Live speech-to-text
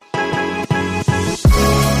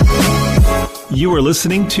You are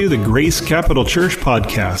listening to the Grace Capital Church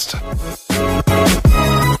podcast.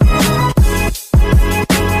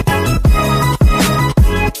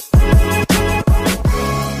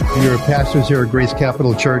 We are pastors here at Grace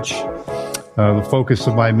Capital Church. The focus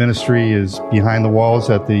of my ministry is behind the walls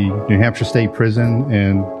at the New Hampshire State Prison,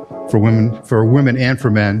 and for women and for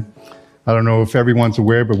men. I don't know if everyone's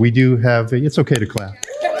aware, but we do have. It's okay to clap.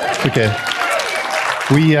 It's okay.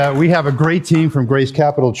 We have a great team from Grace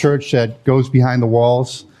Capital Church that goes behind the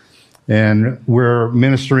walls, and we're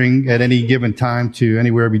ministering at any given time to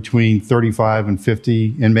anywhere between 35 and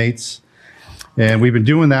 50 inmates. And we've been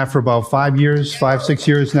doing that for about 6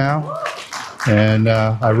 years now. And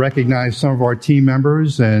I recognize some of our team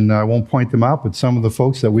members, and I won't point them out, but some of the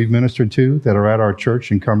folks that we've ministered to that are at our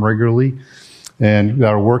church and come regularly and that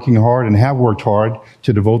are working hard and have worked hard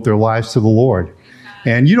to devote their lives to the Lord.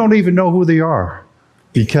 And you don't even know who they are,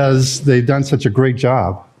 because they've done such a great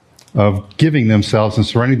job of giving themselves and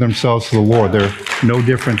surrendering themselves to the Lord. They're no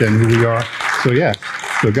different than who we are.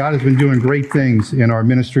 So God has been doing great things in our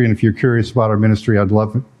ministry, and if you're curious about our ministry, I'd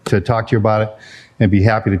love to talk to you about it and be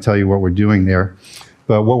happy to tell you what we're doing there.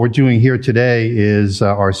 But what we're doing here today is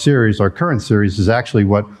our current series is actually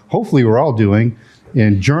what hopefully we're all doing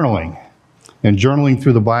in journaling, and journaling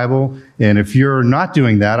through the Bible. And if you're not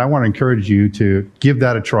doing that, I want to encourage you to give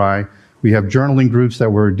that a try. We have journaling groups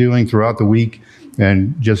that we're doing throughout the week,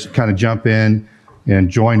 and just kind of jump in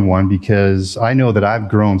and join one, because I know that I've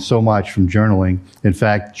grown so much from journaling. In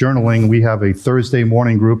fact, journaling, we have a Thursday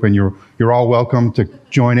morning group, and you're all welcome to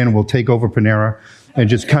join in. We'll take over Panera and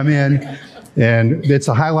just come in, and it's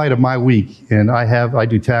a highlight of my week. And I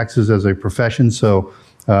do taxes as a profession, so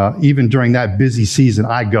even during that busy season,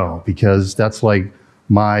 I go, because that's like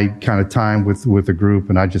my kind of time with the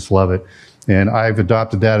group, and I just love it. And I've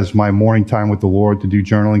adopted that as my morning time with the Lord to do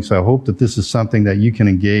journaling. So I hope that this is something that you can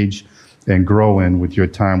engage and grow in with your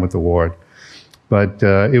time with the Lord. But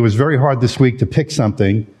it was very hard this week to pick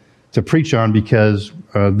something to preach on, because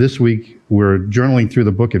this week we're journaling through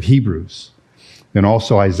the book of Hebrews and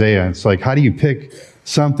also Isaiah. It's like, how do you pick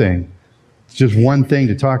something? It's just one thing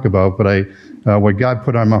to talk about. But what God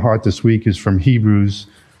put on my heart this week is from Hebrews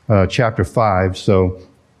chapter 5. So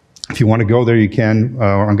if you want to go there, you can.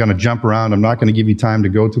 I'm going to jump around. I'm not going to give you time to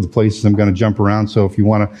go to the places. I'm going to jump around. So if you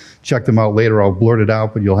want to check them out later, I'll blurt it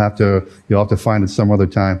out, but you'll have to find it some other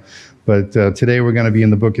time. But today we're going to be in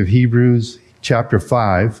the book of Hebrews, chapter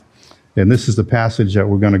 5, and this is the passage that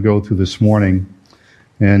we're going to go through this morning.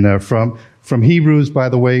 And from Hebrews, by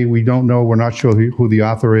the way, we don't know. We're not sure who the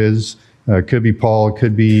author is. It could be Paul. It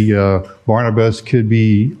could be Barnabas. Could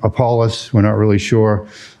be Apollos. We're not really sure.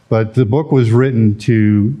 But the book was written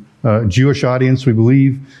to Jewish audience, we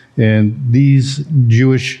believe, and this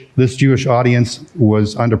Jewish audience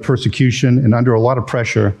was under persecution and under a lot of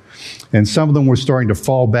pressure, and some of them were starting to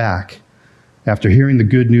fall back after hearing the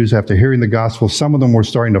good news, after hearing the gospel. Some of them were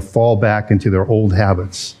starting to fall back into their old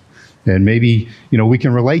habits, and maybe we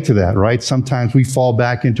can relate to that, right? Sometimes we fall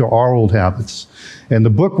back into our old habits, and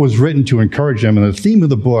the book was written to encourage them. And the theme of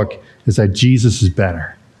the book is that Jesus is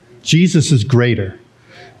better, Jesus is greater,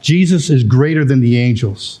 Jesus is greater than the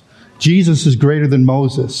angels. Jesus is greater than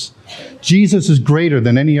Moses. Jesus is greater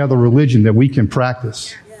than any other religion that we can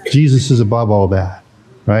practice. Jesus is above all that,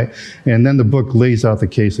 right? And then the book lays out the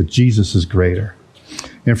case that Jesus is greater.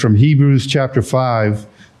 And from Hebrews chapter 5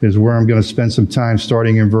 is where I'm going to spend some time,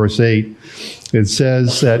 starting in verse 8. It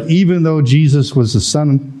says that even though Jesus was the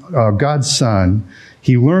Son, God's Son,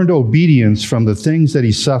 he learned obedience from the things that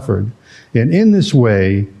he suffered. And in this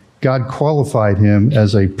way, God qualified him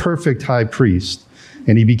as a perfect high priest,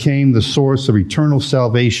 and he became the source of eternal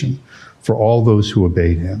salvation for all those who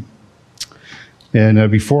obeyed him. And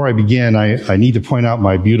before I begin, I need to point out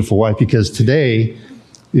my beautiful wife, because today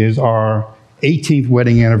is our 18th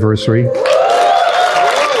wedding anniversary.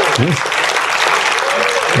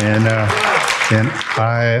 And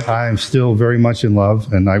I am still very much in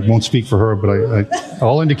love, and I won't speak for her, but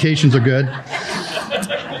all indications are good.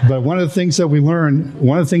 But one of the things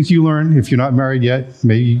you learn if you're not married yet,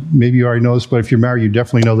 maybe you already know this, but if you're married, you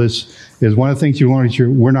definitely know this, is one of the things you learn is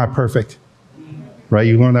we're not perfect, right?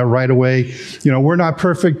 You learn that right away. We're not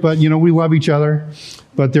perfect, but, we love each other.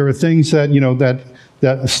 But there are things that,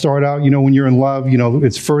 that start out, when you're in love,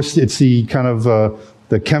 it's the kind of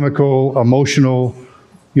the chemical, emotional,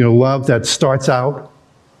 love that starts out,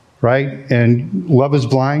 right? And love is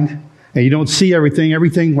blind. And you don't see everything.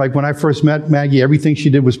 Everything, like when I first met Maggie, everything she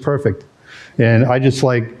did was perfect. And I just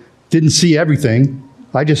didn't see everything.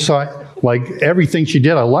 I just saw everything she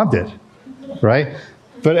did. I loved it, right?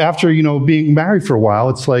 But after, being married for a while,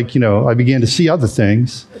 it's I began to see other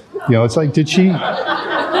things. It's like, did she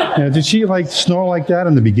Did she like snore like that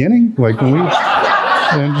in the beginning? Like when we,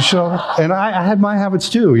 and I had my habits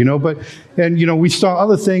too, we saw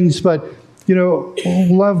other things, but,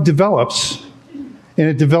 love develops. And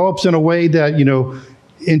it develops in a way that,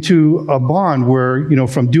 into a bond where,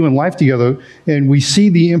 from doing life together, and we see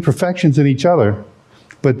the imperfections in each other.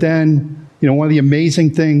 But then, one of the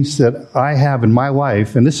amazing things that I have in my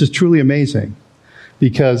life, and this is truly amazing,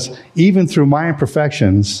 because even through my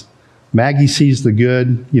imperfections, Maggie sees the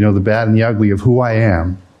good, the bad and the ugly of who I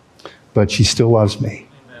am, but she still loves me.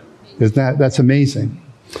 That's amazing.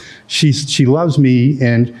 She loves me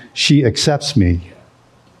and she accepts me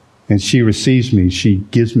and she receives me. She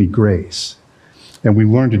gives me grace. And we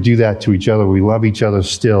learn to do that to each other. We love each other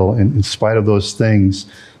still, and in spite of those things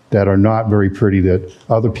that are not very pretty that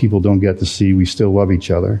other people don't get to see, we still love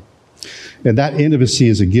each other. And that intimacy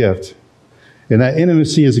is a gift. And that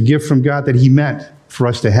intimacy is a gift from God that He meant for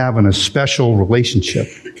us to have in a special relationship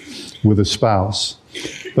with a spouse.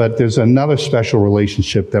 But there's another special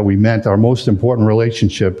relationship that we meant, our most important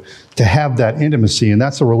relationship, to have that intimacy, and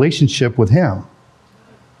that's a relationship with Him,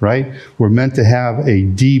 right? We're meant to have a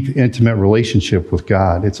deep, intimate relationship with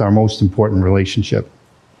God. It's our most important relationship.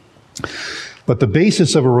 But the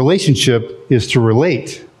basis of a relationship is to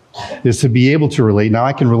relate, is to be able to relate. Now,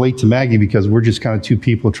 I can relate to Maggie because we're just kind of two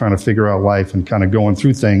people trying to figure out life and kind of going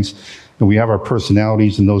through things, and we have our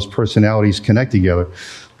personalities, and those personalities connect together.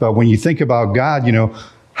 But when you think about God,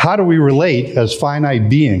 how do we relate as finite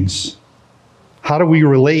beings? How do we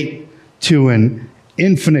relate to an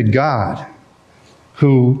infinite God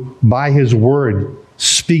who, by His word,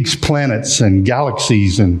 speaks planets and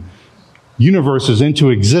galaxies and universes into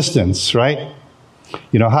existence, right?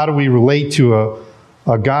 How do we relate to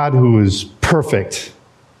a God who is perfect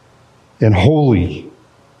and holy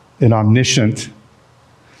and omniscient?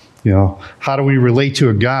 How do we relate to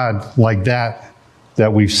a God like that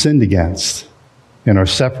we've sinned against and are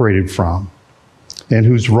separated from, and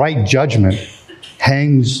whose right judgment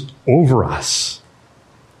hangs over us?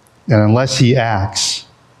 And unless He acts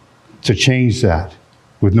to change that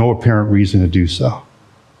with no apparent reason to do so,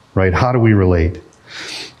 right? How do we relate?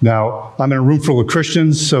 Now, I'm in a room full of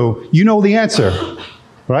Christians, so you know the answer,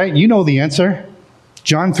 right? You know the answer.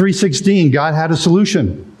 John 3:16, God had a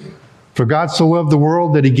solution. For God so loved the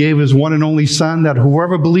world that He gave His one and only Son, that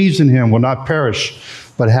whoever believes in Him will not perish,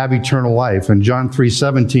 but have eternal life. And John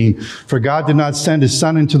 3:17, for God did not send His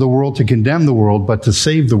Son into the world to condemn the world, but to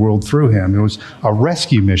save the world through Him. It was a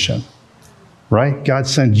rescue mission, right? God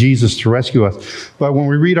sent Jesus to rescue us. But when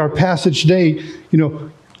we read our passage today,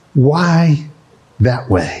 why that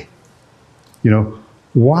way?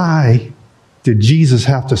 Why did Jesus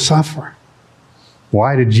have to suffer?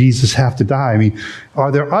 Why did Jesus have to die?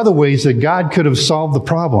 Are there other ways that God could have solved the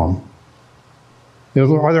problem?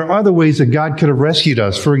 Are there other ways that God could have rescued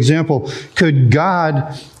us? For example, could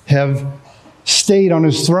God have stayed on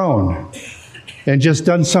His throne and just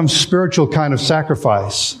done some spiritual kind of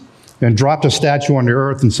sacrifice and dropped a statue on the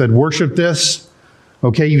earth and said, worship this?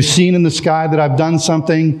 Okay, you've seen in the sky that I've done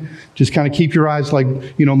something. Just kind of keep your eyes like,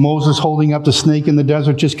 Moses holding up the snake in the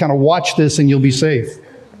desert. Just kind of watch this and you'll be safe.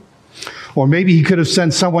 Or maybe He could have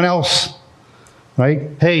sent someone else, right?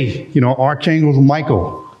 Hey, Archangel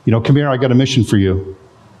Michael, come here, I got a mission for you.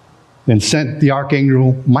 And sent the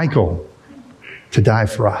Archangel Michael to die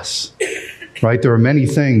for us, right? There are many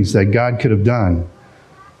things that God could have done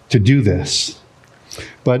to do this.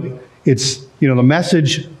 But it's, the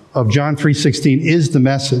message of John 3:16 is the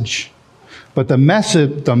message. But the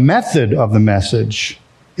method of the message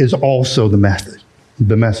is also the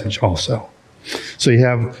message also. So you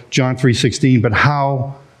have John 3:16, but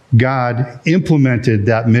how God implemented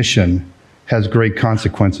that mission has great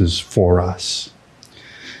consequences for us.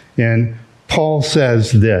 And Paul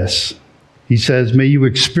says this. He says, may you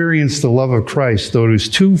experience the love of Christ, though it is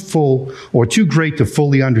too full or too great to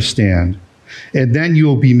fully understand, and then you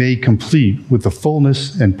will be made complete with the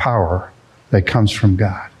fullness and power that comes from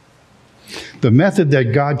God. The method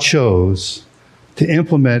that God chose to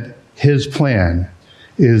implement His plan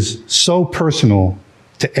is so personal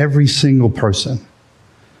to every single person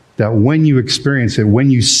that when you experience it,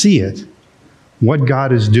 when you see it, what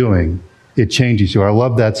God is doing, it changes you. I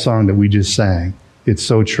love that song that we just sang. It's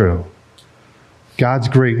so true. God's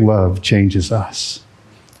great love changes us.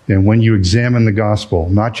 And when you examine the gospel,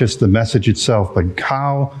 not just the message itself, but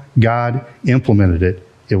how God implemented it,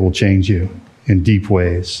 it will change you in deep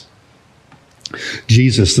ways.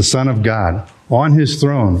 Jesus, the Son of God, on His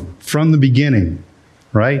throne from the beginning,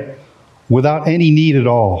 right? Without any need at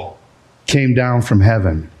all, came down from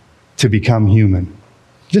heaven to become human.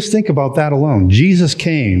 Just think about that alone. Jesus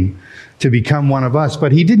came to become one of us,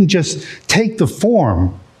 but he didn't just take the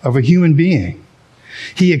form of a human being.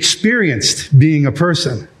 He experienced being a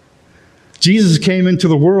person. Jesus came into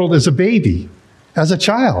the world as a baby, as a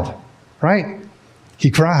child, right? He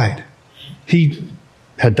cried. He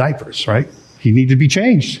had diapers, right? He needed to be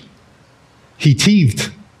changed. He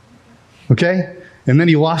teethed, okay? And then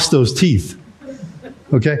he lost those teeth,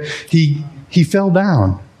 okay? He fell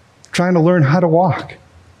down trying to learn how to walk.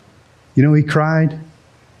 You know, he cried.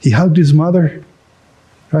 He hugged his mother,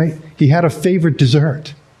 right? He had a favorite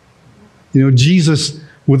dessert. You know, Jesus,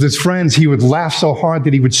 with his friends, he would laugh so hard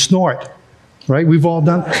that he would snort, right? We've all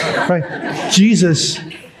done, right? Jesus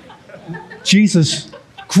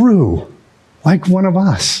grew like one of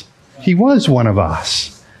us. He was one of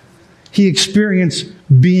us. He experienced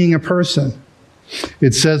being a person.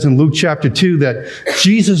 It says in Luke chapter 2 that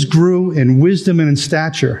Jesus grew in wisdom and in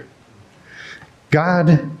stature.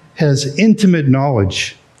 God has intimate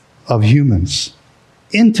knowledge of humans,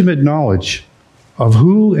 intimate knowledge of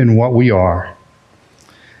who and what we are.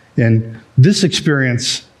 And this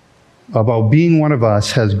experience about being one of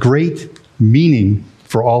us has great meaning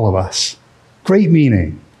for all of us. Great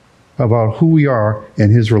meaning about who we are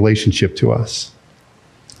and his relationship to us.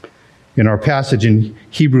 In our passage in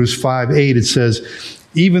Hebrews 5:8, it says,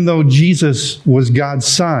 even though Jesus was God's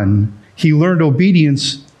son, he learned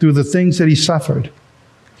obedience through the things that he suffered.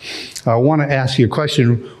 I want to ask you a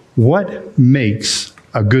question. What makes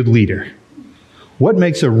a good leader? What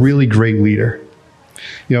makes a really great leader?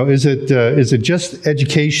 You know, is it just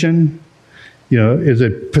education? You know, is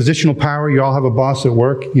it positional power? You all have a boss at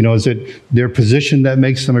work. You know, is it their position that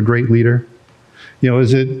makes them a great leader? You know,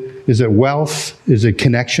 is it wealth? Is it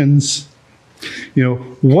connections? You know,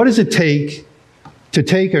 what does it take to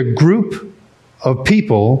take a group of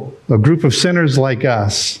people, a group of sinners like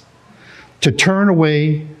us, to turn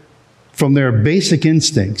away from their basic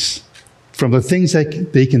instincts, from the things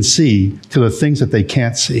that they can see to the things that they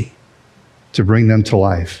can't see, to bring them to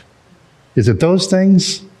life? Is it those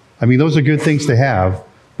things? I mean, those are good things to have,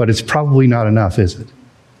 but it's probably not enough, is it?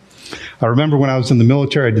 I remember when I was in the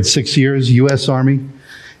military, I did 6 years, U.S. Army,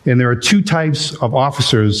 and there are two types of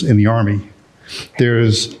officers in the Army.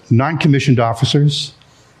 There's non-commissioned officers,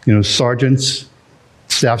 you know, sergeants,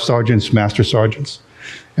 staff sergeants, master sergeants.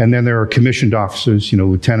 And then there are commissioned officers, you know,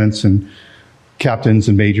 lieutenants and captains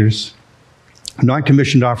and majors.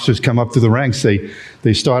 Non-commissioned officers come up through the ranks.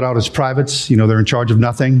 They start out as privates. You know, they're in charge of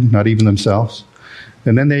nothing, not even themselves.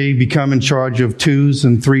 And then they become in charge of 2s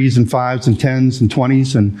and 3s and 5s and 10s and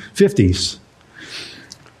 20s and 50s.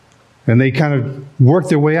 And they kind of work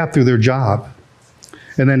their way up through their job.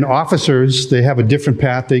 And then officers, they have a different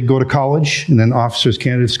path. They go to college, and then officers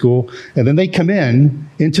candidate school. And then they come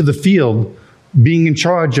into the field being in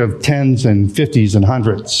charge of 10s and 50s and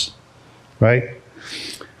 100s, right?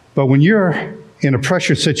 But when you're in a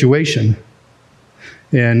pressure situation,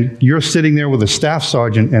 and you're sitting there with a staff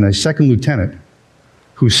sergeant and a second lieutenant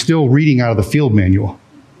who's still reading out of the field manual,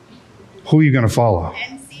 who are you going to follow?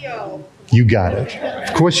 NCO. You got it.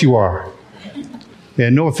 Of course you are.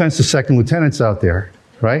 And no offense to second lieutenants out there,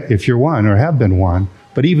 right? If you're one or have been one,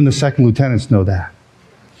 but even the second lieutenants know that.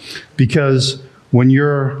 Because when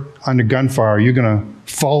you're under gunfire, you're going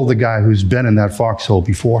to follow the guy who's been in that foxhole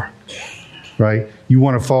before, right? You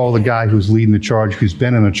want to follow the guy who's leading the charge, who's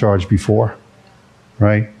been in a charge before,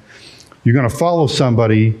 right? You're going to follow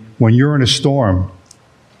somebody when you're in a storm,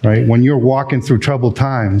 right? When you're walking through troubled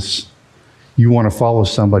times, you want to follow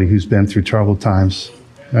somebody who's been through troubled times,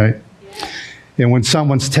 right? And when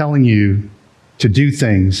someone's telling you to do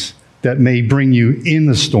things that may bring you in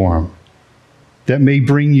the storm, that may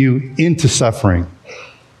bring you into suffering,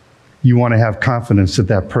 you want to have confidence that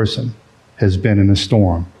that person has been in a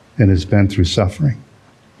storm and has been through suffering.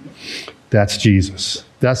 That's Jesus.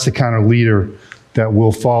 That's the kind of leader that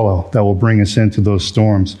we'll follow, that will bring us into those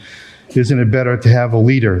storms. Isn't it better to have a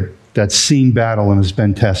leader that's seen battle and has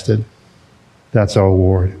been tested? That's our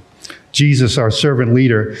Lord. Jesus, our servant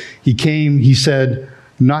leader, he came, he said,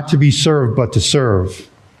 not to be served, but to serve.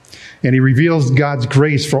 And he reveals God's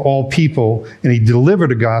grace for all people, and he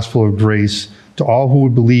delivered a gospel of grace to all who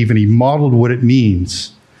would believe, and he modeled what it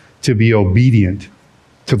means to be obedient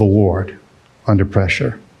to the Lord under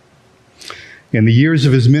pressure. In the years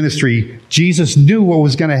of his ministry, Jesus knew what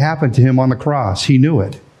was going to happen to him on the cross. He knew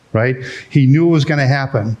it, right? He knew it was going to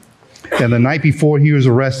happen. And the night before he was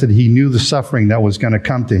arrested, he knew the suffering that was going to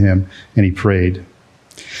come to him, and he prayed.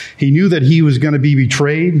 He knew that he was going to be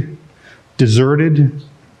betrayed, deserted,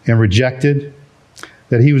 and rejected,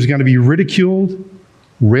 that he was going to be ridiculed,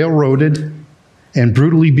 railroaded, and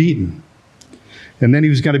brutally beaten. And then he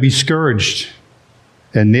was going to be scourged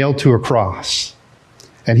and nailed to a cross.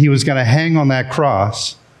 And he was going to hang on that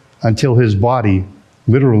cross until his body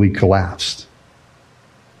literally collapsed.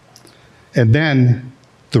 And then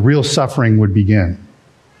the real suffering would begin.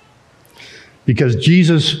 Because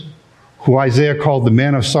Jesus, who Isaiah called the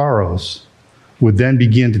man of sorrows, would then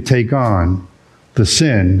begin to take on the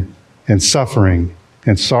sin and suffering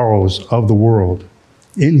and sorrows of the world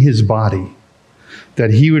in his body.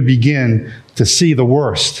 That he would begin to see the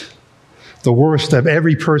worst of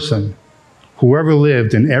every person, whoever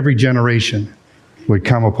lived in every generation, would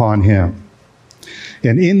come upon him.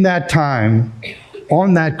 And in that time,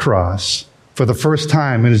 on that cross, for the first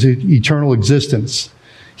time in his eternal existence,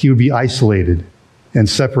 he would be isolated and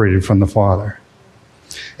separated from the Father.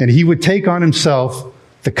 And he would take on himself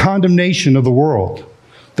the condemnation of the world,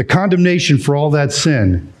 the condemnation for all that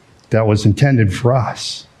sin that was intended for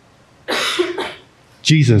us.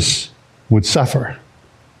 Jesus would suffer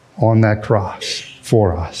on that cross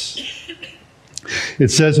for us. It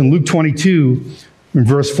says in Luke 22, in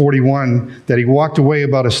verse 41, that he walked away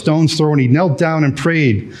about a stone's throw and he knelt down and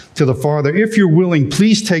prayed to the Father, "If you're willing,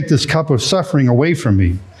 please take this cup of suffering away from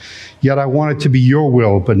me. Yet I want it to be your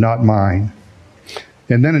will, but not mine."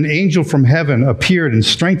 And then an angel from heaven appeared and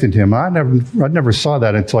strengthened him. I never saw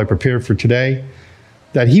that until I prepared for today,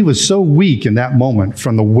 that he was so weak in that moment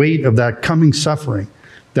from the weight of that coming suffering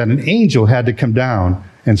that an angel had to come down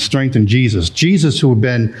and strengthen Jesus. Jesus, who had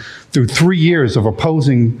been through 3 years of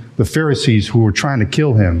opposing the Pharisees who were trying to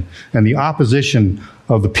kill him, and the opposition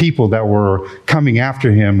of the people that were coming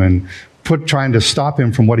after him and trying to stop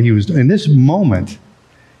him from what he was doing. In this moment,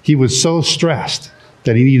 he was so stressed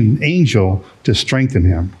that he needed an angel to strengthen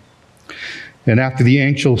him. And after the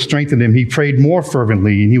angel strengthened him, he prayed more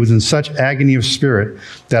fervently, and he was in such agony of spirit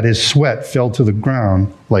that his sweat fell to the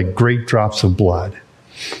ground like great drops of blood.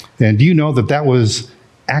 And do you know that that was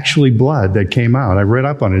actually blood that came out? I read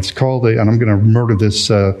up on it. It's called, and I'm going to murder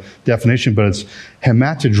this definition, but it's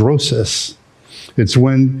hematidrosis. It's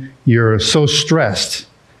when you're so stressed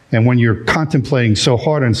and when you're contemplating so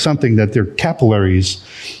hard on something that their capillaries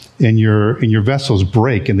in your vessels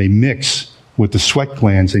break and they mix with the sweat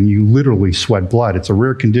glands and you literally sweat blood. It's a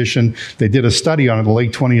rare condition. They did a study on it in the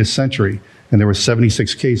late 20th century, and there were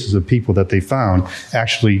 76 cases of people that they found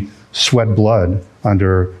actually sweat blood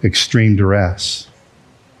under extreme duress.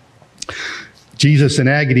 Jesus, in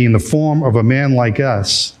agony, in the form of a man like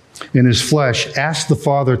us, in his flesh, asked the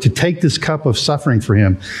Father to take this cup of suffering for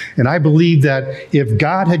him. And I believe that if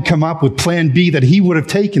God had come up with plan B, that he would have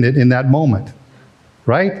taken it in that moment.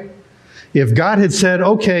 Right? If God had said,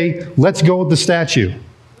 okay, let's go with the statue,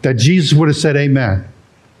 that Jesus would have said amen.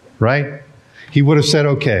 Right? He would have said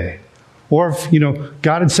okay. Or if,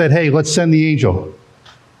 God had said, hey, let's send the angel.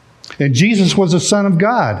 And Jesus was the Son of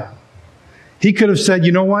God. He could have said,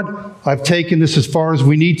 you know what? I've taken this as far as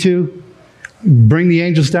we need to. Bring the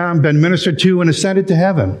angels down, been ministered to, and ascended to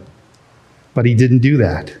heaven. But he didn't do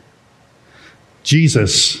that.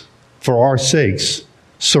 Jesus, for our sakes,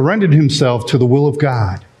 surrendered himself to the will of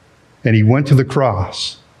God. And he went to the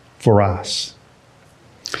cross for us.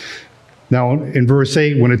 Now, in verse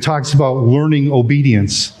 8, when it talks about learning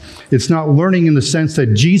obedience, it's not learning in the sense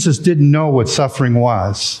that Jesus didn't know what suffering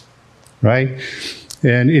was. Right?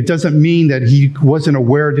 And it doesn't mean that he wasn't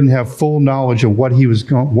aware, didn't have full knowledge of what was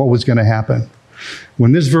going to happen.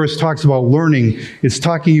 When this verse talks about learning, it's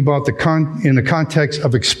talking about in the context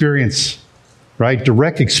of experience, right?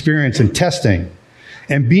 Direct experience and testing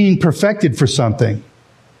and being perfected for something.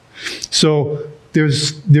 So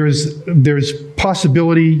there's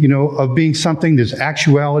possibility, of being something. There's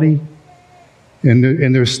actuality,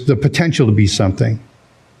 and there's the potential to be something.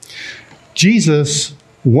 Jesus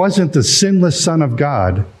wasn't the sinless Son of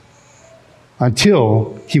God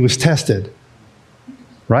until he was tested,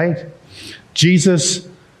 right? Jesus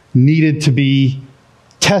needed to be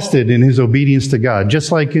tested in his obedience to God,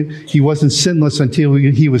 just like he wasn't sinless until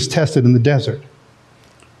he was tested in the desert.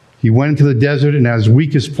 He went into the desert, and at his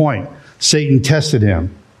weakest point, Satan tested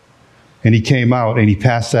him, and he came out and he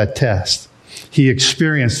passed that test. He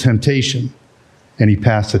experienced temptation, and he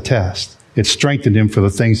passed the test. It strengthened him for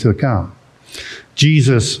the things to come.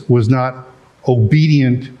 Jesus was not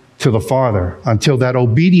obedient to the Father until that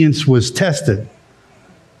obedience was tested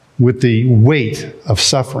with the weight of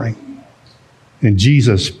suffering. And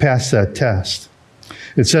Jesus passed that test.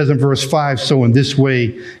 It says in verse 5, so in this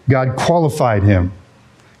way, God qualified him.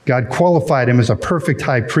 God qualified him as a perfect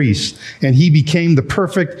high priest, and he became the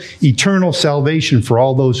perfect eternal salvation for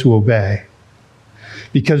all those who obey.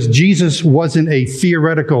 Because Jesus wasn't a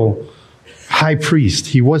theoretical high priest.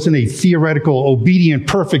 He wasn't a theoretical, obedient,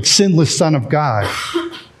 perfect, sinless Son of God.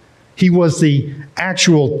 He was the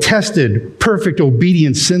actual tested, perfect,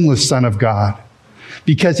 obedient, sinless Son of God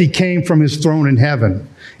because he came from his throne in heaven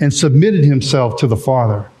and submitted himself to the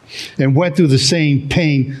Father and went through the same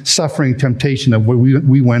pain, suffering, temptation that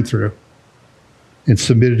we went through and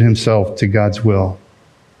submitted himself to God's will.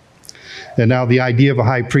 And now the idea of a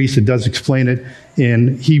high priest, it does explain it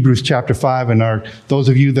in Hebrews chapter 5. And those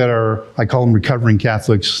of you that are, I call them recovering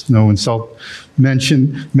Catholics, no insult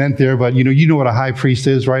meant there, but you know what a high priest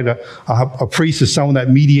is, right? A priest is someone that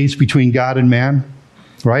mediates between God and man,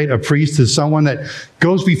 right? A priest is someone that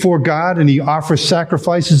goes before God and he offers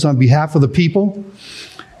sacrifices on behalf of the people.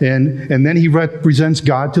 And then he represents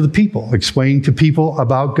God to the people, explaining to people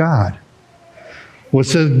about God. Well, it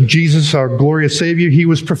says Jesus, our glorious Savior, he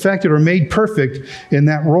was perfected or made perfect in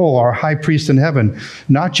that role, our high priest in heaven,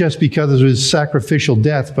 not just because of his sacrificial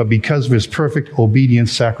death, but because of his perfect, obedient,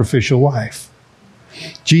 sacrificial life.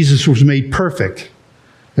 Jesus was made perfect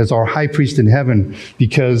as our high priest in heaven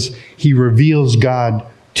because he reveals God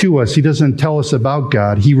to us. He doesn't tell us about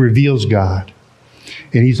God, he reveals God.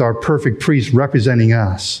 And he's our perfect priest representing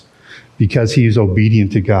us because he is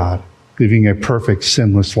obedient to God, living a perfect,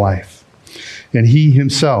 sinless life. And he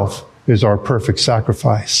himself is our perfect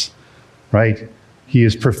sacrifice, right? He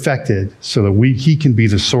is perfected so that he can be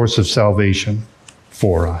the source of salvation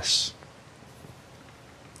for us.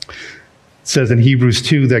 It says in Hebrews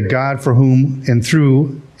 2 that God, for whom and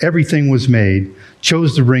through everything was made,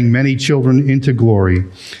 chose to bring many children into glory,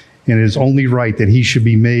 and it is only right that he should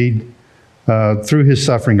be made, through his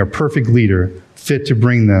suffering, a perfect leader, fit to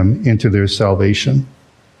bring them into their salvation.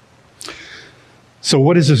 So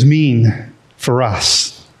what does this mean for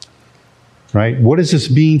us, right? What does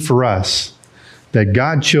this mean for us that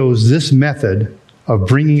God chose this method of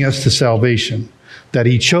bringing us to salvation, that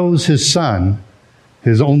he chose his Son,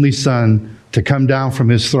 his only Son, to come down from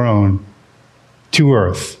his throne to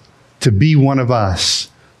earth, to be one of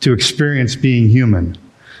us, to experience being human,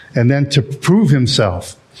 and then to prove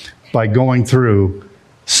himself by going through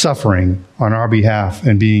suffering on our behalf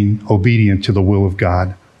and being obedient to the will of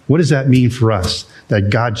God. What does that mean for us, that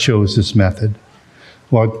God chose this method?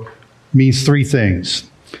 Well, it means three things.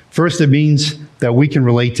 First, it means that we can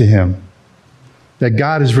relate to him, that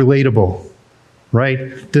God is relatable,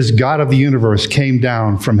 right? This God of the universe came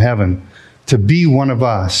down from heaven to be one of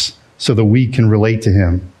us so that we can relate to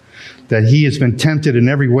him, that he has been tempted in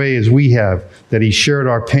every way as we have, that he shared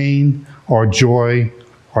our pain, our joy,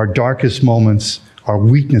 our darkest moments, our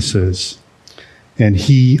weaknesses, and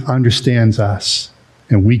he understands us.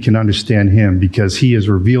 And we can understand him because he has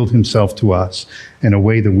revealed himself to us in a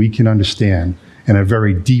way that we can understand in a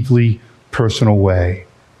very deeply personal way.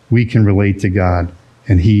 We can relate to God,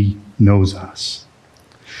 and he knows us.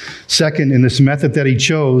 Second, in this method that he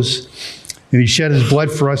chose, and he shed his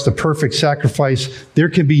blood for us, the perfect sacrifice, there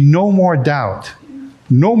can be no more doubt,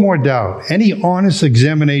 any honest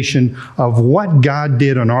examination of what God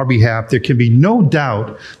did on our behalf, there can be no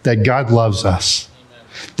doubt that God loves us.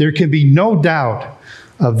 There can be no doubt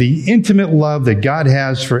of the intimate love that God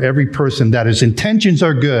has for every person, that his intentions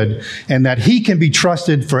are good, and that he can be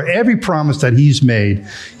trusted for every promise that he's made.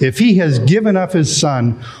 If he has given up his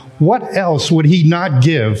Son, what else would he not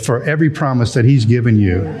give for every promise that he's given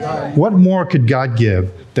you? What more could God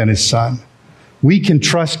give than his Son? We can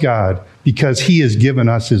trust God because he has given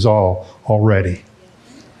us his all already.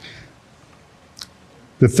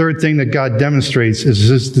 The third thing that God demonstrates is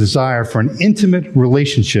his desire for an intimate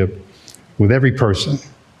relationship with every person,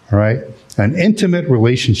 all right? An intimate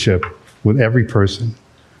relationship with every person,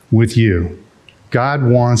 with you. God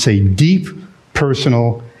wants a deep,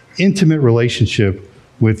 personal, intimate relationship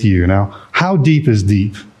with you. Now, how deep is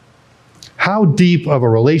deep? How deep of a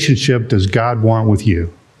relationship does God want with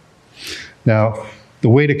you? Now, the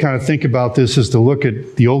way to kind of think about this is to look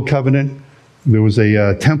at the Old Covenant. There was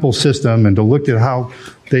a temple system, and to look at how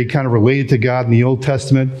they kind of related to God in the Old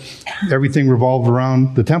Testament, everything revolved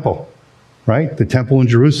around the temple. Right? The temple in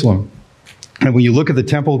Jerusalem. And when you look at the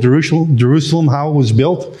temple of Jerusalem, how it was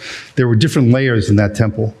built, there were different layers in that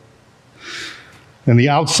temple. And the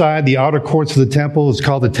outside, the outer courts of the temple is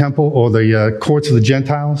called the temple, or the courts of the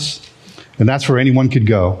Gentiles. And that's where anyone could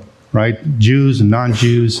go, right? Jews and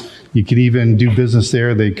non-Jews. You could even do business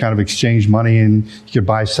there. They kind of exchanged money, and you could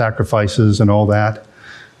buy sacrifices and all that.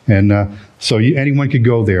 And so anyone could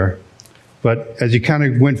go there. But as you kind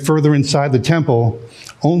of went further inside the temple,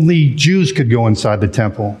 only Jews could go inside the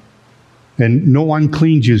temple. And no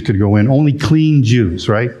unclean Jews could go in. Only clean Jews,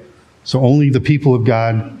 right? So only the people of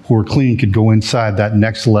God who were clean could go inside that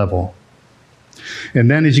next level. And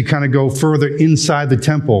then as you kind of go further inside the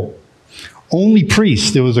temple, only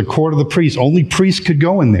priests, there was a court of the priests, only priests could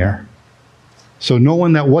go in there. So no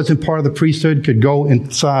one that wasn't part of the priesthood could go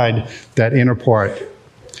inside that inner part.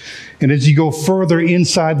 And as you go further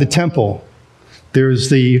inside the temple, there's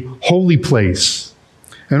the holy place.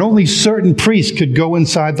 And only certain priests could go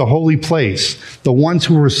inside the holy place, the ones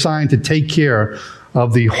who were assigned to take care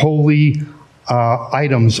of the holy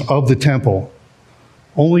items of the temple.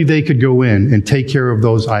 Only they could go in and take care of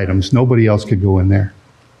those items. Nobody else could go in there.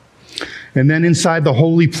 And then inside the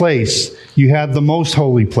holy place, you had the most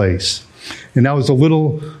holy place. And that was a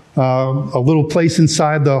little place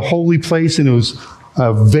inside the holy place, and it was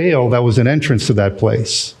a veil that was an entrance to that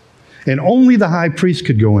place. And only the high priest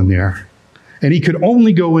could go in there. And he could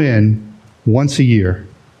only go in once a year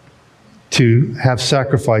to have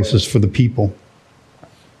sacrifices for the people.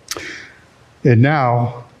 And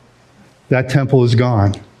now, that temple is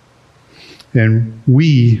gone. And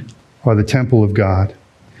we are the temple of God.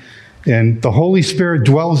 And the Holy Spirit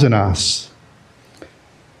dwells in us.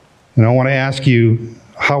 And I want to ask you,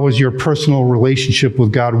 how is your personal relationship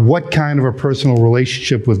with God? What kind of a personal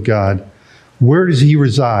relationship with God? Where does He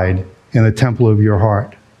reside in the temple of your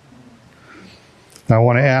heart? And I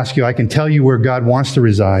want to ask you, I can tell you where God wants to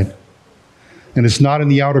reside. And it's not in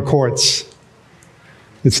the outer courts.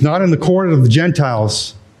 It's not in the court of the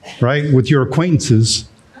Gentiles, right, with your acquaintances,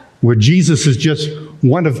 where Jesus is just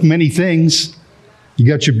one of many things. You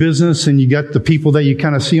got your business and you got the people that you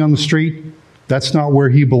kind of see on the street. That's not where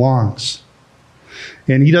He belongs.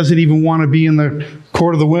 And He doesn't even want to be in the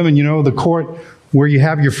court of the women, the court where you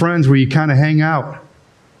have your friends, where you kind of hang out.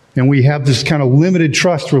 And we have this kind of limited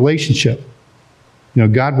trust relationship.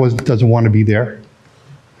 God doesn't want to be there.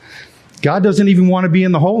 God doesn't even want to be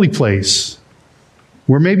in the holy place,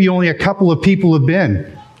 where maybe only a couple of people have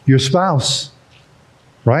been. Your spouse,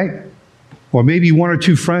 right? Or maybe one or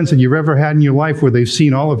two friends that you've ever had in your life where they've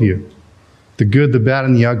seen all of you, the good, the bad,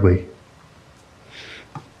 and the ugly.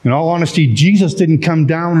 In all honesty, Jesus didn't come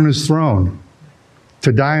down on His throne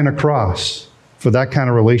to die on a cross for that kind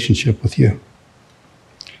of relationship with you.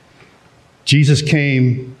 Jesus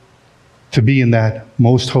came to be in that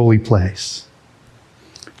most holy place.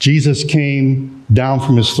 Jesus came down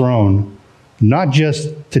from His throne, not just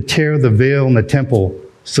to tear the veil in the temple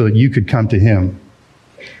so that you could come to Him.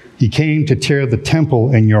 He came to tear the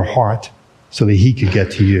temple in your heart so that He could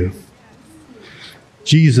get to you.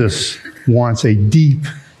 Jesus wants a deep,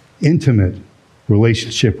 intimate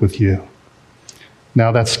relationship with you.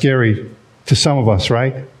 Now that's scary to some of us,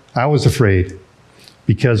 right? I was afraid,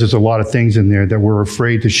 because there's a lot of things in there that we're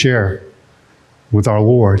afraid to share with our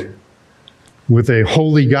Lord, with a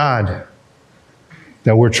holy God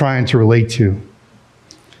that we're trying to relate to.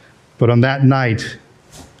 But on that night,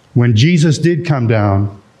 when Jesus did come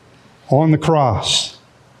down on the cross,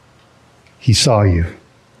 He saw you.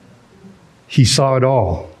 He saw it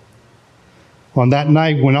all. On that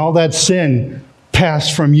night, when all that sin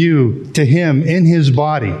passed from you to Him in His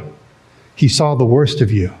body, He saw the worst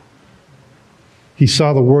of you. He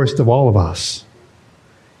saw the worst of all of us.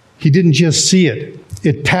 He didn't just see it.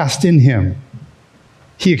 It passed in Him.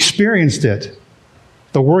 He experienced it,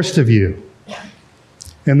 the worst of you.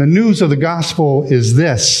 And the news of the gospel is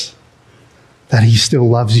this, that He still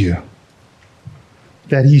loves you,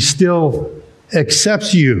 that He still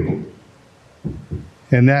accepts you,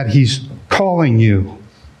 and that He's calling you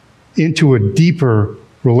into a deeper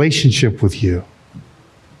relationship with you,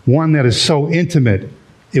 one that is so intimate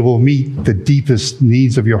it will meet the deepest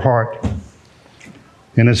needs of your heart.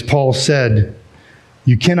 And as Paul said,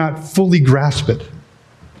 you cannot fully grasp it,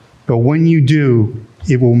 but when you do,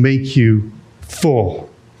 it will make you full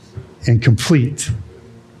and complete,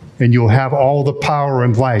 and you'll have all the power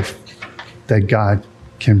and life that God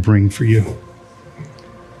can bring for you.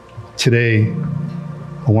 Today,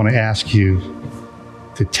 I want to ask you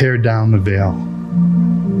to tear down the veil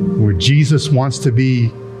where Jesus wants to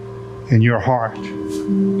be in your heart,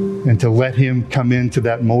 and to let Him come into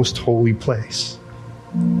that most holy place.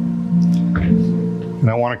 And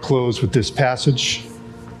I want to close with this passage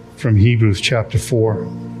from Hebrews chapter 4.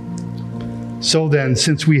 So then,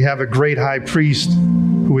 since we have a great high priest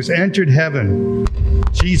who has entered heaven,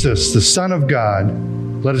 Jesus, the Son of God,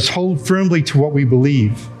 let us hold firmly to what we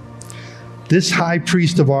believe. This high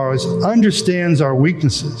priest of ours understands our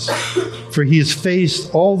weaknesses, for He has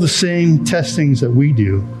faced all the same testings that we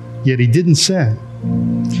do, yet He didn't sin.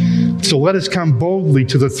 So let us come boldly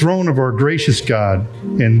to the throne of our gracious God,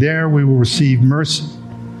 and there we will receive mercy,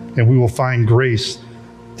 and we will find grace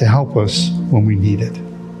to help us when we need it.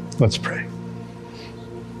 Let's pray.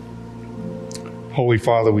 Holy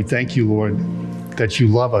Father, we thank You, Lord, that You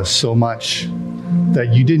love us so much,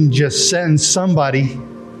 that You didn't just send somebody,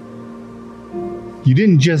 You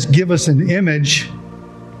didn't just give us an image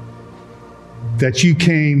that you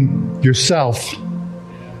came yourself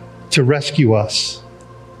to rescue us,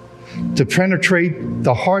 to penetrate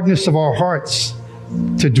the hardness of our hearts,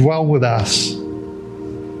 to dwell with us,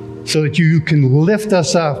 so that you can lift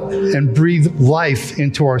us up and breathe life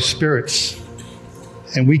into our spirits,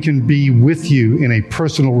 and we can be with you in a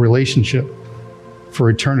personal relationship for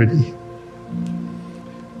eternity.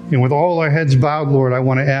 And with all our heads bowed, Lord, I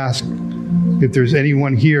want to ask if there's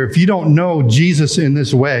anyone here, if you don't know Jesus in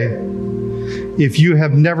this way, if you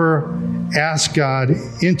have never asked God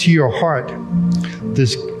into your heart,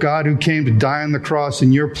 this God who came to die on the cross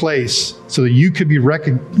in your place so that you could be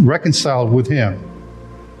reconciled with him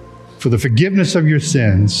for the forgiveness of your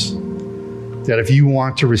sins, that if you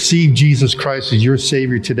want to receive Jesus Christ as your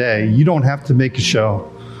Savior today, you don't have to make a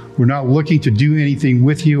show. We're not looking to do anything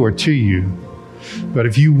with you or to you. But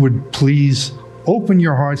if you would please open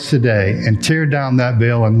your hearts today and tear down that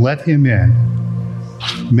veil and let him in,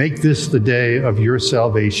 make this the day of your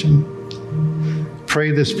salvation. Pray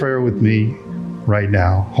this prayer with me right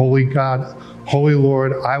now. Holy God, Holy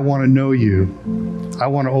Lord, I want to know you. I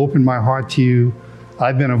want to open my heart to you.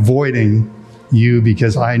 I've been avoiding you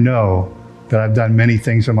because I know that I've done many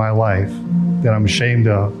things in my life that I'm ashamed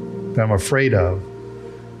of, that I'm afraid of,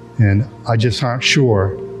 and I just aren't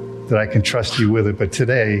sure that I can trust you with it. But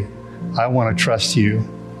today, I want to trust you.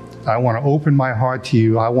 I want to open my heart to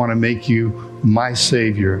you. I want to make you my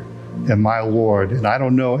Savior and my Lord. And I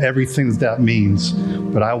don't know everything that means,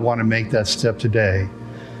 but I want to make that step today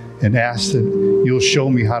and ask that you'll show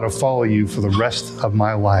me how to follow you for the rest of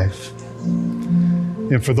my life.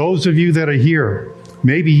 And for those of you that are here,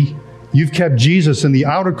 maybe you've kept Jesus in the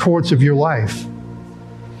outer courts of your life.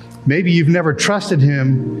 Maybe you've never trusted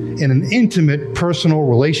him in an intimate, personal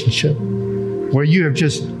relationship where you have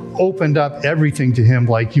just opened up everything to him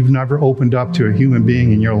like you've never opened up to a human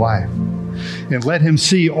being in your life. And let him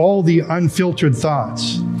see all the unfiltered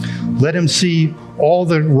thoughts. Let him see all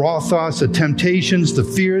the raw thoughts, the temptations, the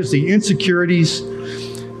fears, the insecurities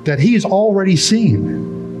that he's already seen.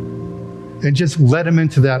 And just let him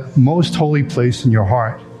into that most holy place in your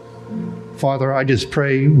heart. Father, I just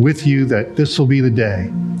pray with you that this will be the day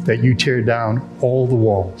that you tear down all the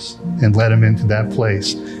walls and let him into that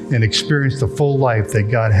place and experience the full life that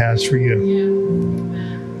God has for you. Yeah.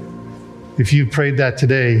 If you prayed that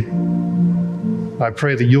today, I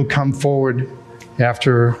pray that you'll come forward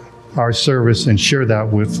after our service and share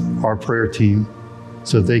that with our prayer team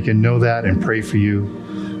so they can know that and pray for you.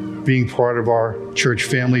 Being part of our church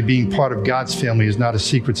family, being part of God's family is not a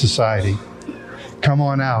secret society. Come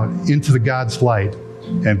on out into the God's light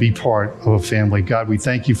and be part of a family. God, we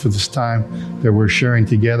thank you for this time that we're sharing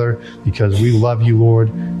together because we love you, Lord,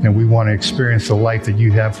 and we want to experience the life that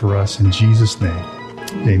you have for us. In Jesus' name,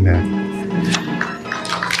 amen.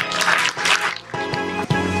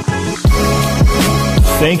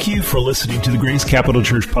 Thank you for listening to the Grace Capital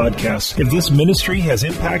Church podcast. If this ministry has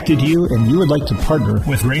impacted you and you would like to partner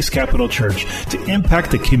with Grace Capital Church to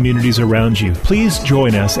impact the communities around you, please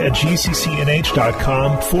join us at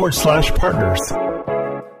gccnh.com/partners.